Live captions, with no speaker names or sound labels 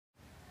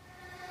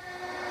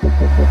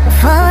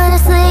Falling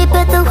asleep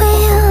at the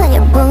wheel and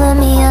you're pulling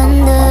me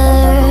under.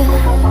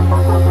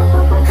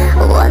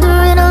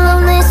 Wandering a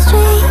lonely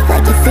street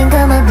like you think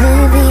I'm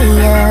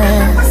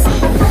oblivious.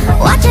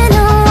 Watching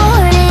the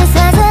warnings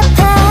as I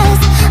pass,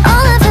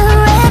 all of the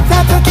red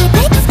flags I keep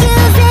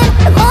excusing.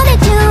 I wanted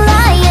to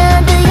lie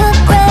under your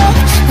breath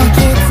like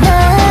it's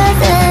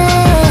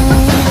nothing.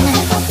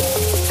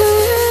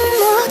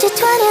 I wrote you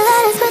 20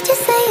 letters but you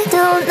say you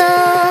don't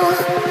know.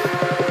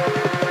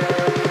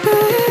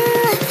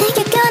 I think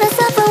you're gonna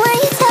suffer when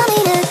you tell me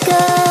to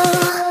go.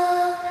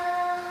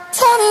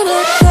 Tell me to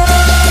go.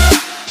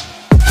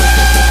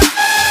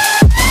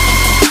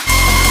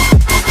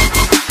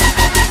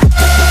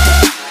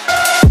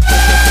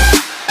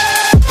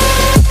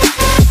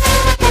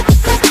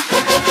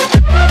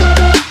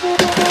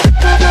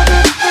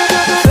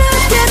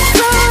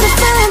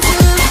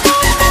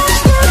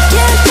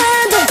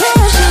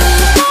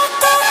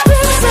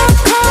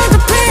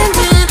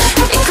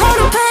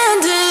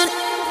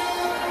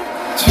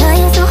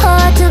 Trying so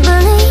hard to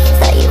believe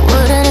that you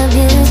wouldn't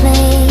abuse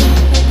me.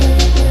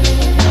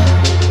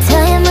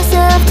 Telling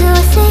myself to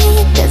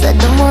sleep 'cause I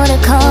don't wanna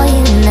call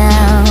you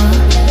now.